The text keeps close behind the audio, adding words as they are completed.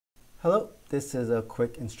Hello, this is a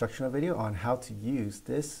quick instructional video on how to use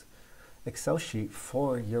this Excel sheet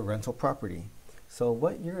for your rental property. So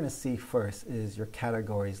what you're going to see first is your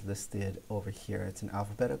categories listed over here. It's in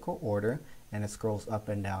alphabetical order and it scrolls up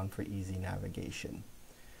and down for easy navigation.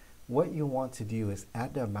 What you want to do is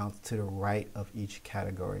add the amounts to the right of each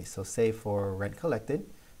category. So say for rent collected,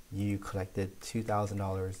 you collected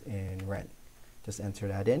 $2,000 in rent. Just enter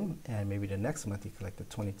that in, and maybe the next month you collected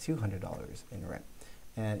 $2,200 in rent.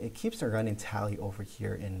 And it keeps a running tally over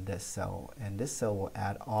here in this cell, and this cell will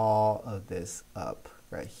add all of this up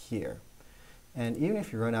right here. And even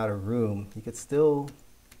if you run out of room, you could still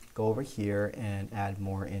go over here and add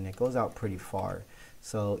more in. It goes out pretty far.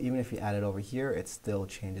 So even if you add it over here, it still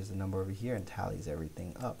changes the number over here and tallies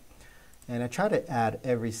everything up. And I try to add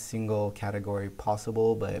every single category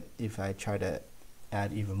possible, but if I try to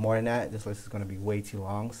add even more than that, this list is going to be way too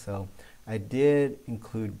long. So I did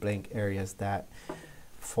include blank areas that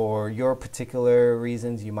for your particular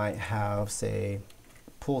reasons you might have, say,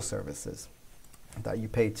 pool services that you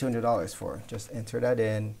paid $200 for. Just enter that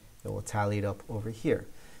in, it will tally it up over here.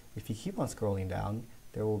 If you keep on scrolling down,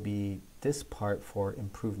 there will be this part for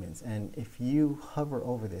improvements, and if you hover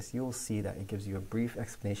over this, you will see that it gives you a brief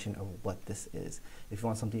explanation of what this is. If you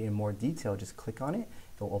want something in more detail, just click on it.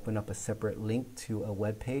 It will open up a separate link to a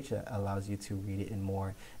web page that allows you to read it in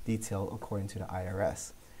more detail according to the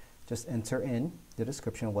IRS. Just enter in the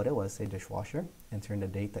description of what it was, say dishwasher, enter in the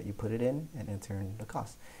date that you put it in, and enter in the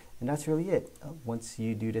cost. And that's really it. Once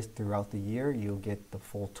you do this throughout the year, you'll get the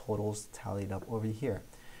full totals tallied up over here.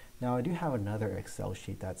 Now I do have another Excel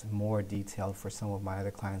sheet that's more detailed for some of my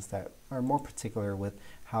other clients that are more particular with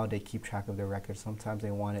how they keep track of their records. Sometimes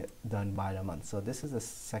they want it done by the month. So this is the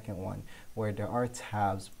second one where there are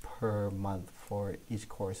tabs per month for each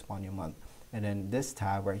corresponding month. And then this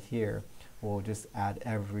tab right here will just add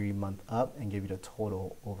every month up and give you the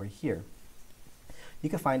total over here. You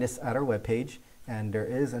can find this at our webpage, and there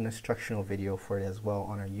is an instructional video for it as well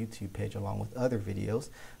on our YouTube page along with other videos.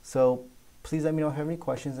 So please let me know if you have any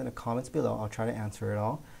questions in the comments below. I'll try to answer it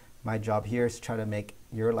all. My job here is to try to make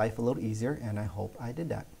your life a little easier, and I hope I did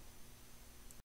that.